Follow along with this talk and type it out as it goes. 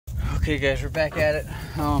Okay guys, we're back at it.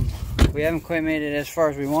 We haven't quite made it as far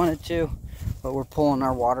as we wanted to, but we're pulling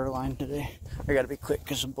our water line today. I gotta be quick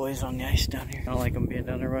because the boy's on the ice down here. I don't like him being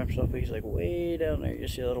down there by himself, but he's like way down there. You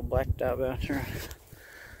see a little black dot bouncing around.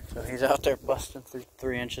 So he's out there busting through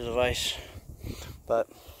 3 inches of ice. But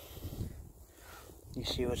you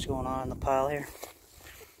see what's going on in the pile here?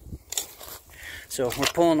 So we're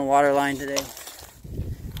pulling the water line today.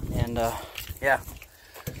 And yeah.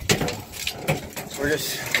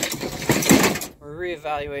 We're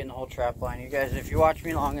reevaluating the whole trap line. You guys, if you watch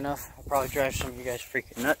me long enough, I'll probably drive some of you guys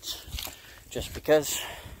freaking nuts. Just because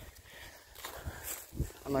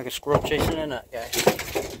I'm like a squirrel chasing a nut, guys.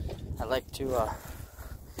 I like to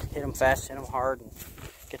hit them fast, hit them hard, and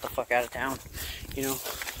get the fuck out of town, you know?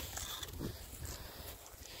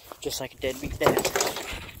 Just like a deadbeat dad.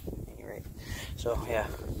 Anyway, so yeah.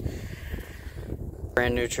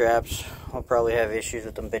 Brand new traps. I'll probably have issues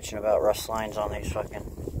with them bitching about rust lines on these fucking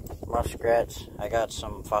muskrats. I got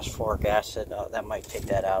some phosphoric acid that might take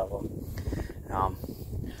that out of them.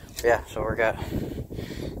 Yeah, so we got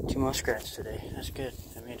 2 muskrats today. That's good.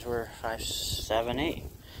 That means we're 5, 7, 8.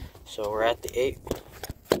 So we're at the 8.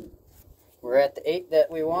 We're at the 8 that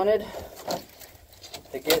we wanted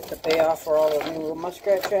to get the payoff for all the new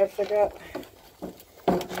muskrat traps I got.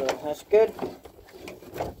 So that's good.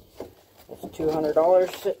 That's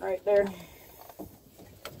 $200 sitting right there.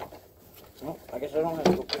 Oh, I guess I don't have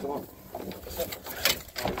to go pick them up.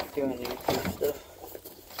 I'm doing the YouTube stuff.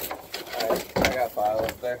 Alright, I got a pile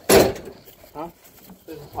up there. Huh?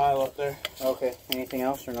 There's a pile up there. Okay. Anything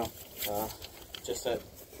else or no? Just that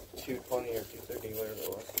 220 or 230, whatever it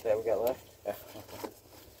was. That we got left? Yeah.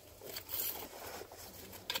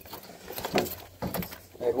 Okay.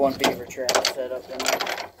 I had 1 beaver trap set up in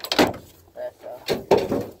there. That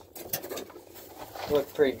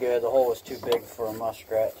looked pretty good. The hole was too big for a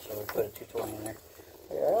muskrat, so we put a 220 in there.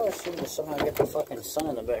 Yeah, I always seem to somehow get the fucking sun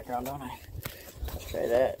in the background, don't I? Let's try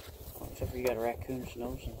that. Except for you got a raccoon's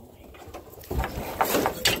nose in the light.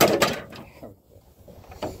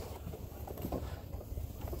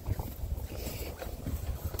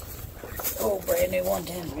 Oh, brand new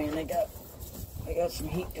 110s, man. They got some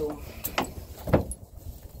heat to them.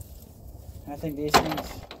 I think these things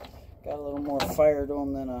got a little more fire to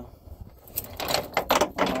them than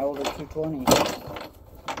my older 220.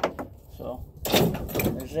 So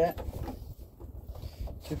there's that.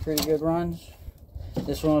 2 pretty good runs.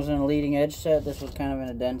 This one was in a leading edge set. This was kind of in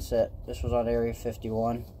a dense set. This was on Area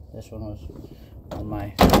 51. This one was on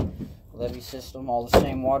my levee system. All the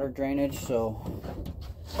same water drainage, so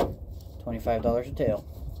 $25 a tail.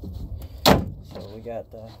 So we got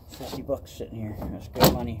 50 bucks sitting here. That's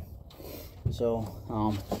good money. So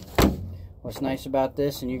what's nice about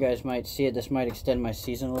this, and you guys might see it, this might extend my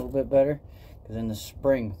season a little bit better, because in the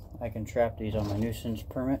spring I can trap these on my nuisance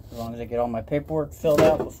permit as long as I get all my paperwork filled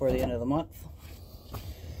out before the end of the month.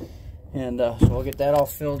 And so we'll get that all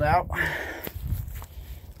filled out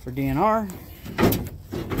for DNR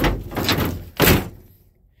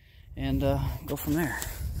and go from there.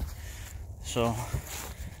 So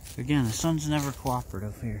again, the sun's never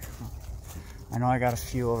cooperative here. I know I got a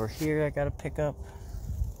few over here I gotta pick up.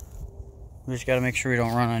 We just gotta make sure we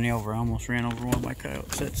don't run any over. I almost ran over one of my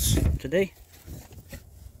coyote sets today.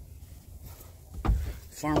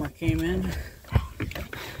 Farmer came in.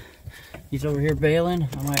 He's over here bailing.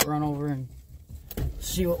 I might run over and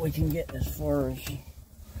see what we can get as far as.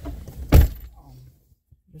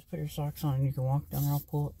 Just put your socks on and you can walk down there. I'll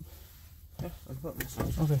pull it. Yeah, I'll put my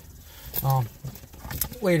socks on. Okay.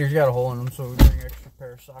 Wader's got a hole in them, so we bring an extra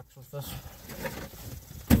pair of socks with us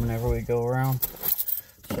whenever we go around.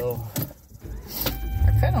 So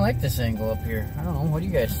I kind of like this angle up here. I don't know. What do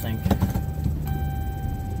you guys think?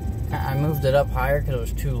 I moved it up higher because it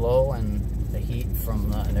was too low, and the heat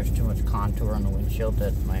from and there's too much contour on the windshield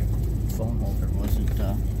that my phone holder wasn't. There's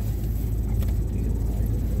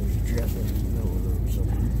a dresser in the middle of the road, so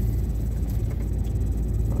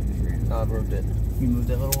probably just ran. No, I moved it. You moved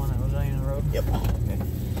that little one that was on the road? Yep. Okay.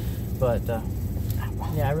 But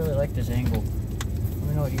yeah, I really like this angle. Let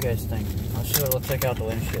me know what you guys think. I'll see what it looks like out the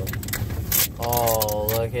windshield. Oh,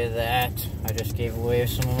 look at that. I just gave away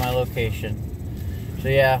some of my location. So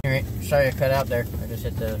yeah, sorry I cut out there. I just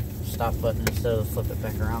hit the stop button instead of flip it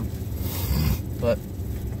back around. But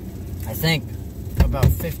I think about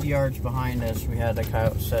 50 yards behind us we had a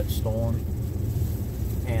coyote set stolen.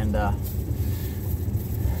 And I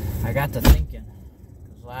got to thinking,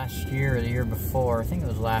 because last year or the year before, I think it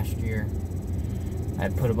was last year, I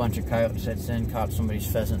had put a bunch of coyote sets in, caught somebody's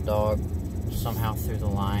pheasant dog, somehow through the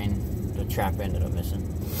line. The trap ended up missing.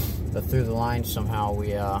 But through the line somehow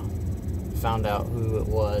we found out who it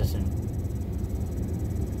was, and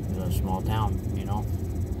it was a small town, you know.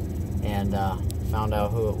 And found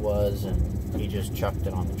out who it was, and he just chucked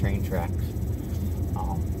it on the train tracks.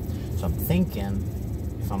 So I'm thinking,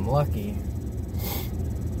 if I'm lucky,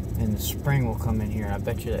 in the spring we'll come in here, and I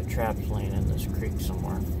bet you that trap's laying in this creek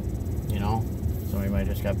somewhere, you know. Somebody might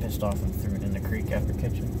just got pissed off and threw it in the creek after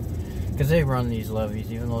catching. Because they run these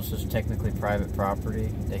levees, even though this is technically private property,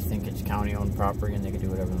 they think it's county-owned property and they can do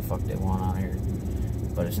whatever the fuck they want on here.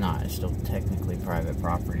 But it's not. It's still technically private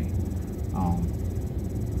property.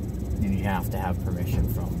 And you have to have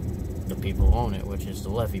permission from the people who own it, which is the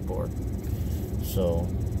levee board. So,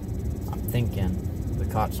 I'm thinking, we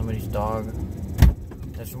caught somebody's dog.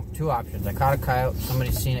 There's two options. I caught a coyote.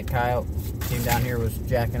 Somebody's seen a coyote. Came down here, was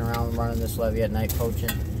jacking around, running this levee at night,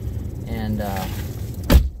 poaching. And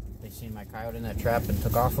they seen my coyote in that trap and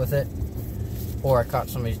took off with it. Or I caught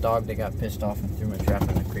somebody's dog. They got pissed off and threw my trap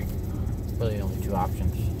in the creek. Really the only two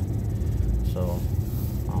options. So,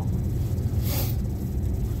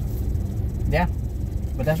 yeah.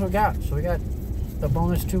 But that's what we got. So we got the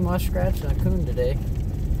bonus 2 muskrats and a coon today.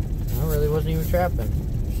 I really wasn't even trapping.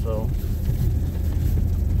 So,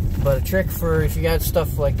 but a trick for if you got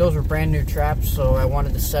stuff like those were brand new traps, so I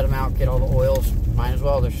wanted to set them out, get all the oils. Might as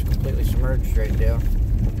well. They're just completely submerged right there.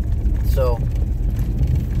 So,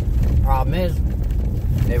 problem is,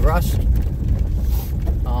 they rust.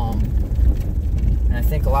 And I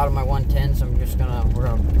think a lot of my 110s,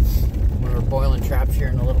 when we're boiling traps here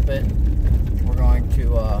in a little bit, we're going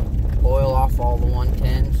to boil off all the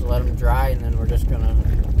 110s, let them dry, and then we're just going to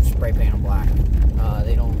spray paint them black. I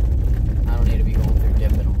don't need to be going through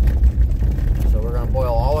dipping them. So we're going to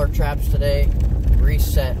boil all our traps today,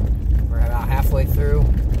 reset. We're about halfway through.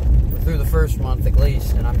 We're through the first month at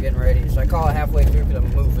least, and I'm getting ready. So I call it halfway through because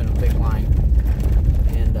I'm moving a big line.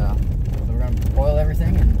 And so we're going to boil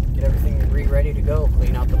everything and get everything ready to go.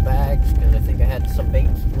 Clean out the bags because I think I had some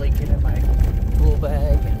baits leaking in my tool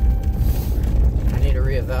bag. And I need to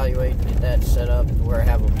reevaluate and get that set up to where I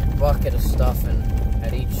have a bucket of stuff, and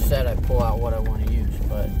at each set I pull out what I want to use.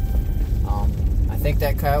 But I think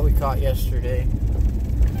that coyote we caught yesterday,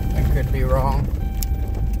 I could be wrong,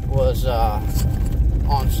 was on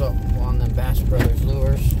them Bass Brothers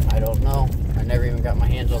lures. I don't know. I never even got my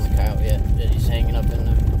hands on the coyote yet. He's hanging up in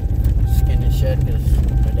the skinning shed because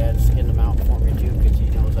my dad skinned him out for me too, because he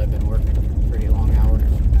knows I've been working pretty long hours.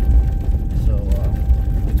 So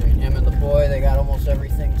between him and the boy, they got almost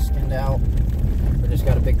everything skinned out. We just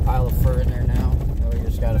got a big pile of fur in there now. We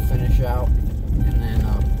just got to finish out and then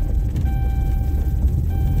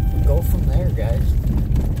go from there, guys.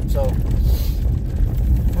 So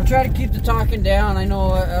we'll try to keep the talking down. I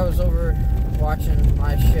know I was over watching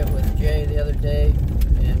my shit with Jay the other day,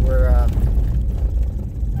 and he's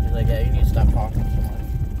like, yeah, you need to stop talking so much.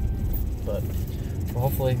 But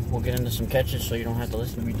hopefully we'll get into some catches so you don't have to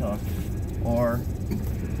listen to me talk. Or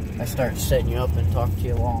I start setting you up and talk to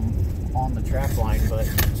you while I'm on the trap line, but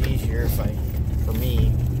it's easier for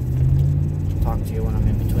me, to talk to you when I'm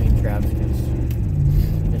in between traps, because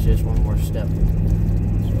it's just one more step.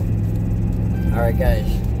 So, alright guys,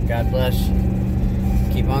 God bless.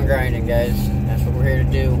 Keep on grinding, guys. That's what we're here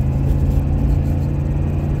to do.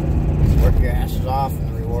 Work your asses off and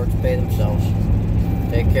the rewards pay themselves.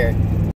 Take care.